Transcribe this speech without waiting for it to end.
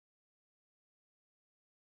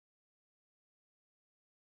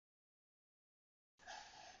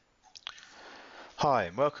Hi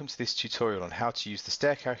and welcome to this tutorial on how to use the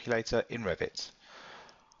stair calculator in Revit.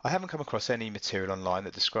 I haven't come across any material online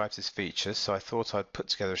that describes this feature, so I thought I'd put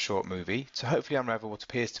together a short movie to hopefully unravel what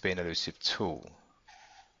appears to be an elusive tool.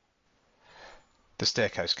 The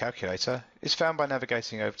staircase calculator is found by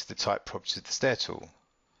navigating over to the Type Properties of the Stair tool.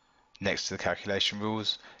 Next to the calculation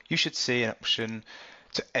rules, you should see an option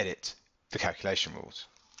to edit the calculation rules.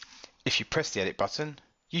 If you press the edit button,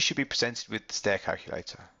 you should be presented with the stair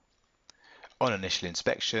calculator. On initial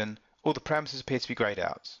inspection, all the parameters appear to be greyed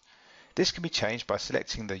out. This can be changed by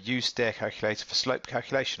selecting the Use Stair Calculator for Slope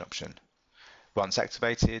Calculation option. Once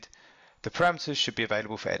activated, the parameters should be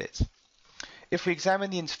available for edit. If we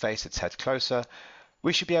examine the interface a tad closer,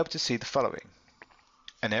 we should be able to see the following: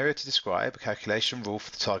 an area to describe a calculation rule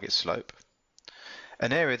for the target slope,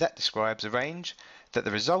 an area that describes a range that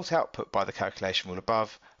the result output by the calculation rule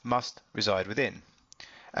above must reside within,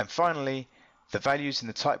 and finally, the values in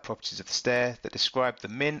the type properties of the stair that describe the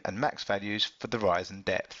min and max values for the rise and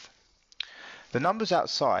depth. The numbers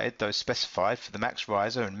outside those specified for the max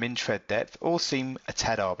riser and min tread depth all seem a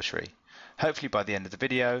tad arbitrary. Hopefully by the end of the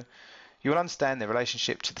video, you will understand their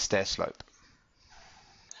relationship to the stair slope.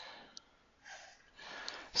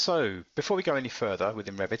 So, before we go any further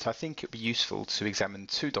within Revit, I think it would be useful to examine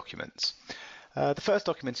two documents. The first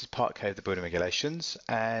document is Part K of the building regulations,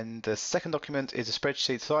 and the second document is a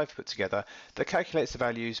spreadsheet that I've put together that calculates the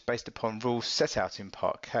values based upon rules set out in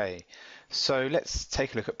Part K. So let's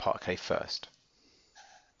take a look at Part K first.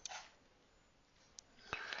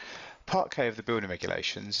 Part K of the building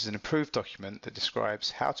regulations is an approved document that describes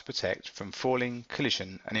how to protect from falling,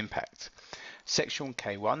 collision and impact. Section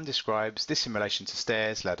K1 describes this in relation to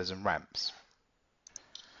stairs, ladders and ramps.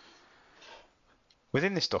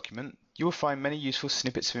 Within this document, you will find many useful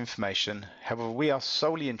snippets of information. However, we are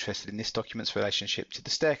solely interested in this document's relationship to the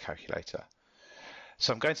stair calculator.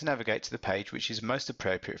 So I'm going to navigate to the page which is most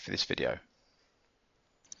appropriate for this video.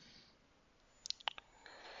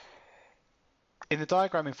 In the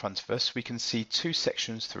diagram in front of us, we can see two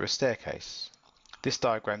sections through a staircase. This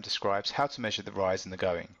diagram describes how to measure the rise and the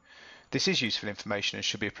going. This is useful information and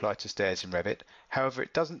should be applied to stairs in Revit. However,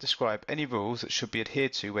 it doesn't describe any rules that should be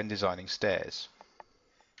adhered to when designing stairs.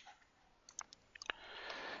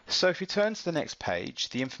 So if you turn to the next page,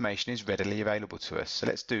 the information is readily available to us, so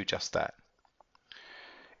let's do just that.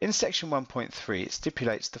 In section 1.3, it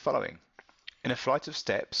stipulates the following. In a flight of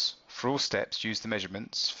steps, for all steps, use the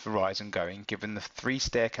measurements for rise and going given the three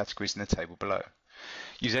stair categories in the table below.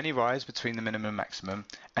 Use any rise between the minimum and maximum,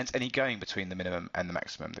 and any going between the minimum and the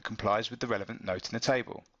maximum that complies with the relevant note in the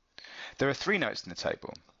table. There are three notes in the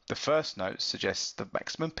table. The first note suggests the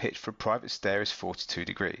maximum pitch for a private stair is 42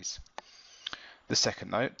 degrees. The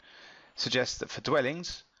second note suggests that for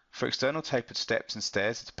dwellings, for external tapered steps and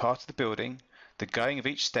stairs as part of the building, the going of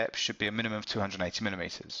each step should be a minimum of 280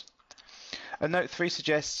 millimeters. And note 3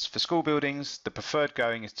 suggests for school buildings, the preferred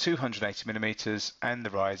going is 280 millimeters and the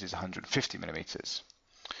rise is 150 millimeters.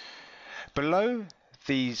 Below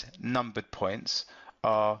these numbered points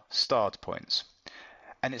are starred points,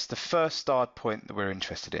 and it's the first starred point that we're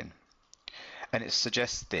interested in. And it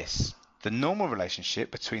suggests this. The normal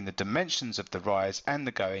relationship between the dimensions of the rise and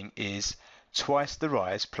the going is twice the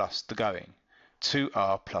rise plus the going,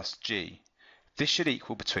 2r plus g. This should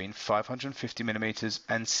equal between 550 millimeters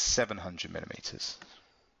and 700 millimeters.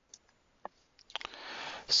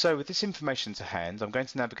 So with this information to hand, I'm going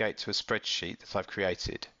to navigate to a spreadsheet that I've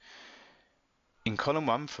created. In column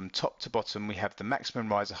 1, from top to bottom, we have the maximum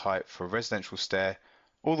riser height for a residential stair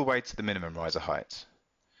all the way to the minimum riser height.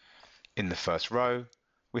 In the first row,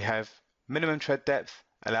 we have minimum tread depth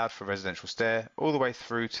allowed for a residential stair all the way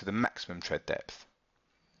through to the maximum tread depth.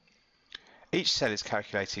 Each cell is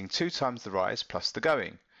calculating 2 times the rise plus the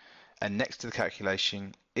going, and next to the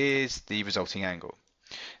calculation is the resulting angle.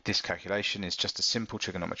 This calculation is just a simple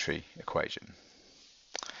trigonometry equation.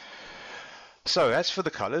 So as for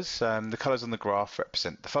the colours on the graph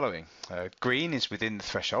represent the following. Green is within the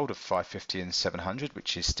threshold of 550 and 700,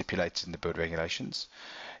 which is stipulated in the build regulations.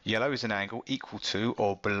 Yellow is an angle equal to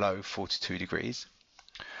or below 42 degrees.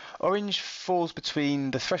 Orange falls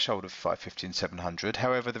between the threshold of 550 and 700,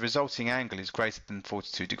 however the resulting angle is greater than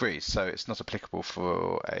 42 degrees, so it's not applicable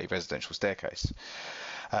for a residential staircase.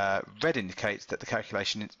 Red indicates that the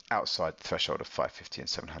calculation is outside the threshold of 550 and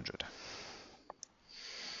 700.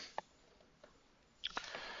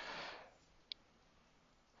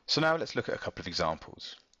 So now let's look at a couple of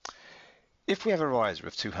examples. If we have a riser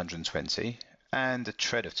of 220 and a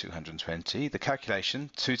tread of 220, the calculation,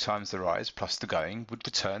 2 times the rise plus the going, would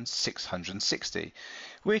return 660,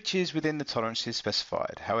 which is within the tolerances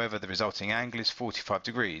specified. However, the resulting angle is 45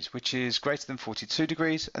 degrees, which is greater than 42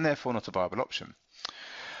 degrees and therefore not a viable option.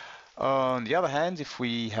 On the other hand, if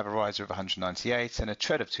we have a riser of 198 and a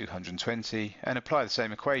tread of 220 and apply the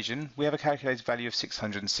same equation, we have a calculated value of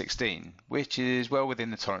 616, which is well within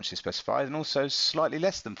the tolerances specified and also slightly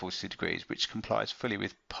less than 42 degrees, which complies fully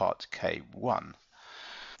with part K1.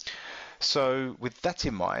 So with that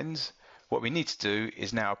in mind, what we need to do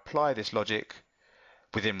is now apply this logic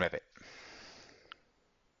within Revit.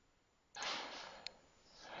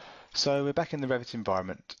 So we're back in the Revit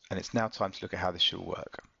environment and it's now time to look at how this should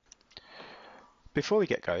work. Before we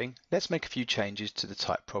get going, let's make a few changes to the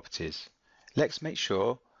type properties. Let's make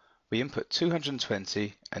sure we input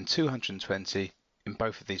 220 and 220 in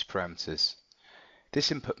both of these parameters.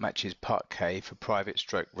 This input matches part K for private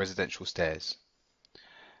stroke residential stairs.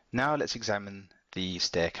 Now let's examine the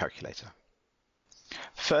stair calculator.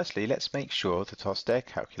 Firstly, let's make sure that our stair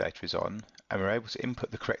calculator is on and we're able to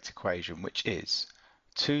input the correct equation, which is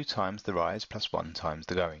 2 times the rise plus 1 times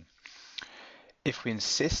the going. If we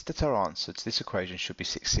insist that our answer to this equation should be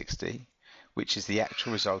 660, which is the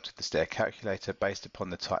actual result of the stair calculator based upon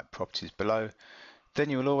the type properties below, then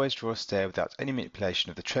you will always draw a stair without any manipulation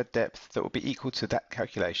of the tread depth that will be equal to that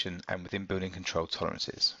calculation and within building control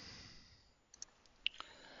tolerances.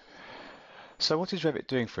 So what is Revit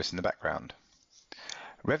doing for us in the background?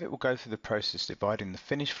 Revit will go through the process dividing the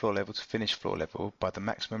finished floor level to finished floor level by the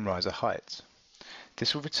maximum riser height.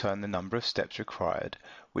 This will return the number of steps required,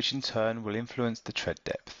 which in turn will influence the tread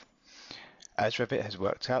depth. As Revit has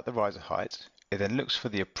worked out the riser height, it then looks for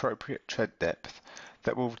the appropriate tread depth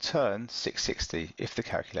that will return 660 if the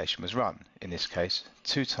calculation was run, in this case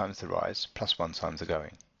 2 times the rise plus 1 times the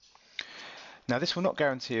going. Now this will not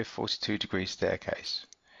guarantee a 42 degree staircase.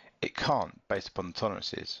 It can't based upon the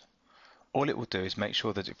tolerances. All it will do is make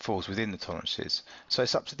sure that it falls within the tolerances, so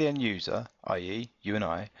it's up to the end user, i.e. you and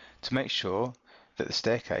I, to make sure that the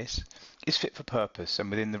staircase is fit for purpose and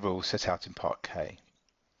within the rules set out in part K.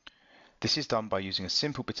 This is done by using a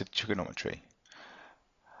simple bit of trigonometry.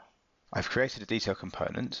 I've created a detail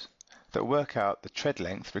component that will work out the tread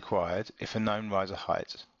length required if a known riser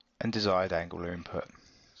height and desired angle are input.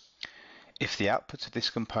 If the output of this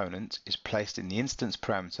component is placed in the instance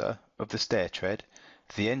parameter of the stair tread,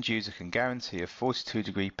 the end user can guarantee a 42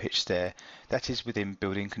 degree pitch stair that is within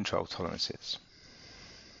building control tolerances.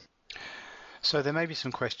 So there may be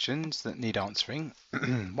some questions that need answering.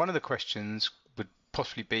 One of the questions would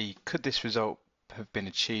possibly be, could this result have been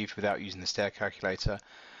achieved without using the stair calculator?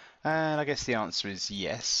 And I guess the answer is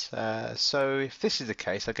yes. So if this is the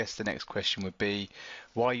case, I guess the next question would be,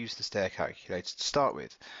 why use the stair calculator to start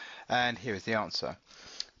with? And here is the answer.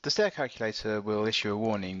 The stair calculator will issue a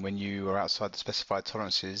warning when you are outside the specified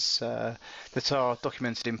tolerances that are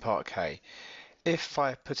documented in part K. If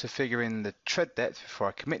I put a figure in the tread depth before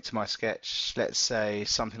I commit to my sketch, let's say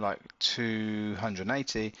something like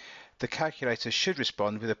 280, the calculator should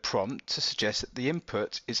respond with a prompt to suggest that the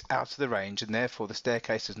input is out of the range and therefore the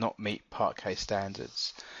staircase does not meet part K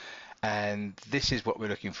standards. And this is what we're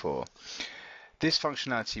looking for. This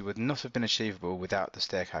functionality would not have been achievable without the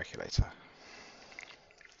stair calculator.